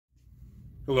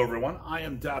Hello everyone, I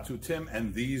am Datu Tim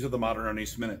and these are the Modern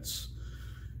Arnis Minutes.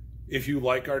 If you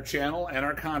like our channel and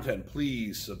our content,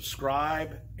 please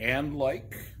subscribe and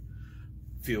like.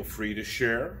 Feel free to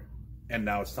share. And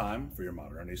now it's time for your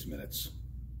Modern Arnis Minutes.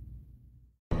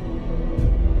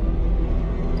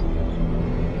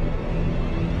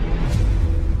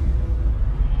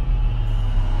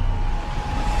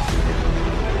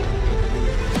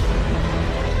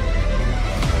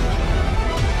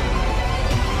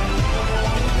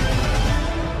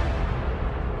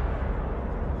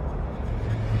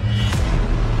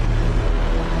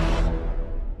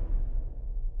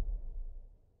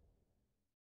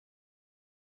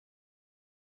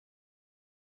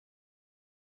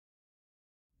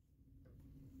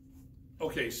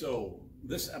 Okay, so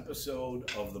this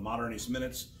episode of the Modern Arnis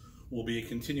Minutes will be a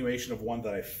continuation of one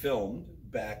that I filmed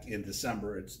back in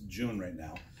December. It's June right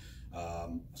now.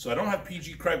 So I don't have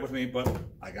PG Craig with me, but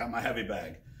I got my heavy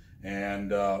bag.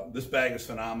 And this bag is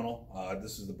phenomenal.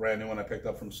 This is the brand new one I picked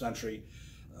up from Century,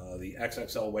 the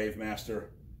XXL Wavemaster.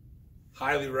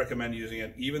 Highly recommend using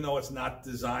it. Even though it's not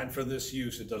designed for this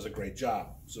use, it does a great job.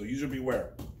 So user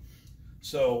beware.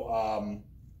 So,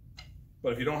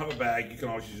 but if you don't have a bag, you can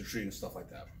always use a tree and stuff like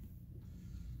that.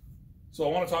 So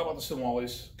I want to talk about the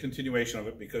Sinawali's continuation of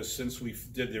it, because since we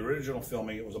did the original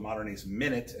filming, it was a Modern Arnis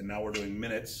minute, and now we're doing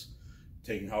minutes,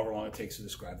 taking however long it takes to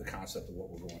describe the concept of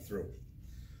what we're going through.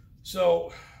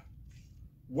 So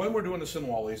when we're doing the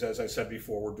Sinawali's, as I said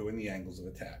before, we're doing the angles of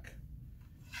attack.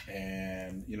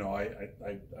 And, you know,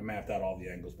 I mapped out all the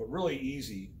angles, but really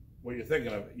easy, what you're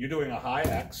thinking of, you're doing a high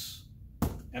X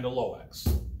and a low X.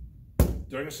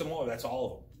 During a Sinawali, that's all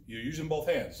of them. You're using both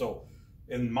hands. So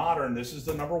in modern, this is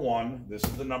the number 1, this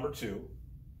is the number 2.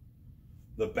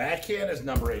 The backhand is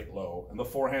number 8 low, and the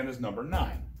forehand is number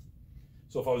 9.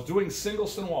 So if I was doing single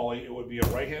Sinawali, it would be a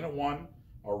right-handed 1,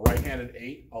 a right-handed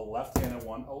 8, a left-handed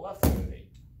 1, a left-handed 8,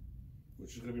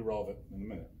 which is going to be relevant in a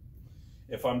minute.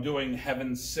 If I'm doing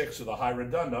Heaven 6 or the High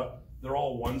Redunda, they're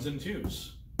all 1s and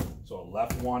 2s. So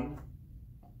left 1,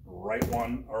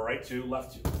 or right 2,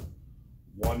 left 2.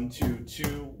 1, 2, 2,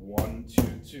 1,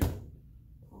 2, 2.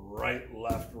 Right,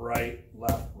 left, right,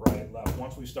 left, right, left.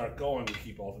 Once we start going, we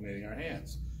keep alternating our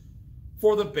hands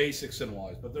for the basic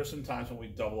Sinawalis, but there's some times when we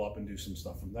double up and do some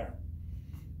stuff from there.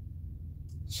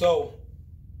 So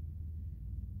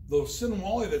the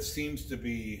Sinawali that seems to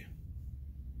be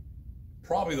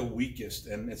probably the weakest,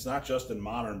 and it's not just in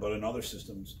modern, but in other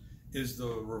systems, is the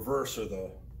reverse or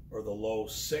the low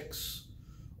 6,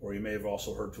 or you may have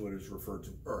also heard to it as referred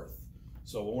to earth.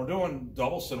 So when we're doing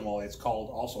double Sinawali, it's called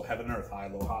also heaven and earth, high,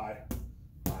 low, high,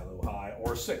 high, low, high,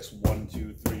 or 6, 1,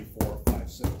 2, 3, 4, 5,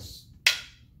 6.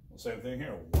 Well, same thing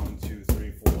here, 1, 2,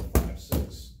 3, 4, 5,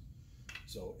 6.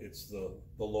 So it's the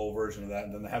low version of that,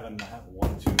 and then the heaven,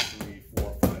 1, 2, 3,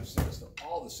 4, 5, 6. They're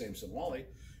all the same Sinawali.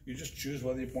 You just choose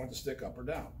whether you point the stick up or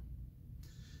down.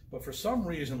 But for some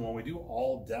reason, when we do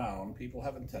all down, people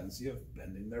have a tendency of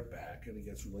bending their back, and it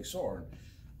gets really sore. And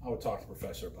I would talk to the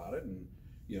professor about it, and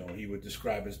you know, he would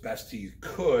describe as best he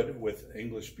could, with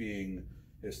English being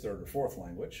his 3rd or 4th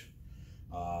language.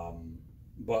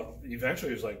 But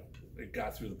eventually it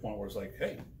got through the point where it's like,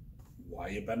 hey, why are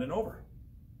you bending over?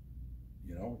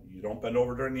 You know, you don't bend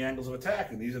over during the angles of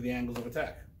attack, and these are the angles of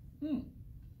attack.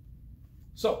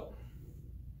 So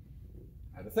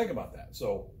I had to think about that.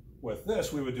 So with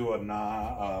this, we would do a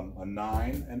 9,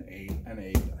 an 8, an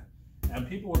 8, and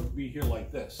people would be here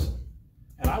like this.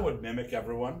 And I would mimic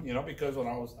everyone, you know, because when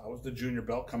I was the junior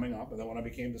belt coming up, and then when I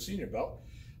became the senior belt,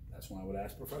 that's when I would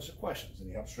ask Professor questions, and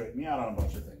he helped straighten me out on a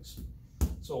bunch of things.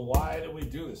 So why do we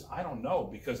do this? I don't know,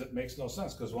 because it makes no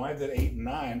sense. Because when I did 8 and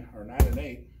 9, or 9 and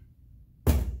 8,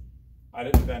 I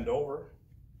didn't bend over.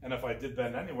 And if I did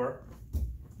bend anywhere,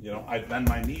 you know, I'd bend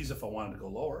my knees if I wanted to go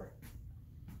lower.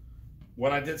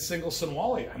 When I did single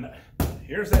Sinawali,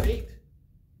 here's that 8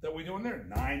 that we do in there.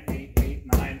 9, 8, 8,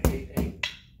 9, 8, 8.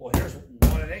 Well, here's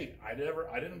 1 and 8.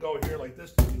 I didn't go here like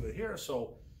this to do it here.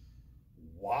 So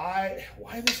why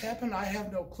this happened? I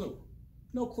have no clue.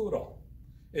 No clue at all.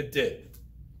 It did.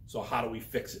 So how do we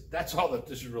fix it? That's all that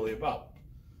this is really about.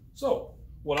 So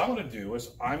what I'm going to do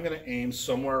is I'm going to aim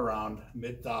somewhere around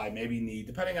mid-thigh, maybe knee,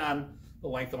 depending on the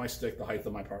length of my stick, the height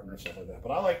of my partner, stuff like that.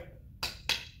 But I like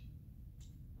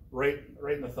right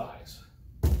in the thighs.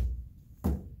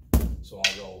 So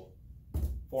I'll go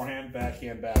forehand,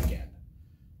 backhand, backhand.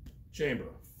 Chamber,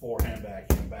 forehand,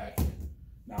 backhand, backhand.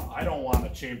 Now, I don't want a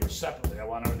chamber separately. I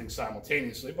want everything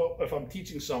simultaneously. But if I'm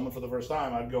teaching someone for the first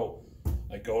time, I'd go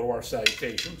to our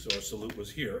salutation. So our salute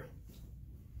was here.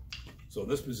 So in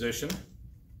this position,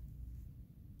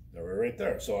 they're right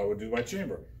there. So I would do my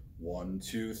chamber. 1,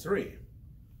 2, 3.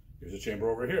 Here's a chamber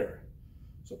over here.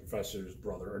 So Professor's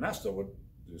brother Ernesto would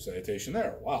do salutation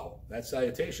there. Wow, that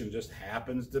salutation just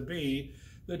happens to be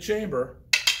the chamber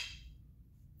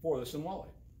for the Sinawali.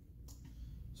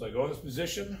 So I go in this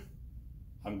position.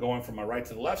 I'm going from my right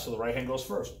to the left, so the right hand goes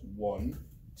first. 1,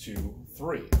 2,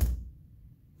 3.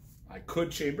 I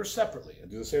could chamber separately and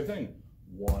do the same thing.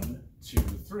 1, 2,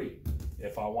 3.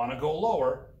 If I want to go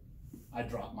lower, I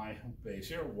drop my base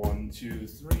here. 1, 2,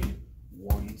 3.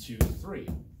 1, 2, 3.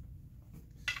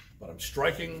 But I'm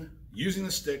striking, using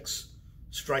the sticks,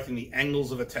 striking the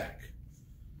angles of attack.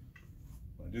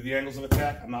 When I do the angles of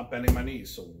attack, I'm not bending my knees.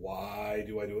 So why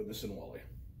do I do it in the Sinawali?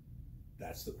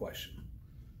 That's the question.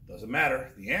 Doesn't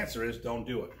matter. The answer is don't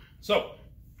do it. So,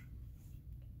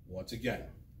 once again,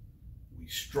 we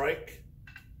strike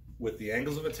with the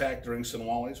angles of attack during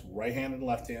Sinawalis, right hand and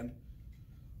left hand.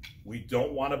 We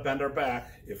don't want to bend our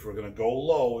back. If we're going to go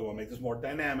low, we want to make this more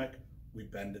dynamic, we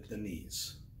bend at the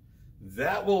knees.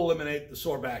 That will eliminate the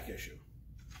sore back issue.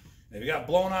 And if you got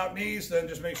blown out knees, then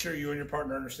just make sure you and your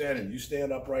partner understand and you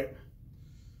stand upright.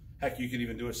 Heck, you can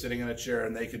even do it sitting in a chair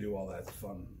and they can do all that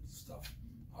fun stuff.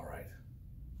 All right.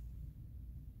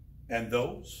 And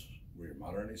those were your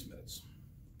Modern Arnis Minutes.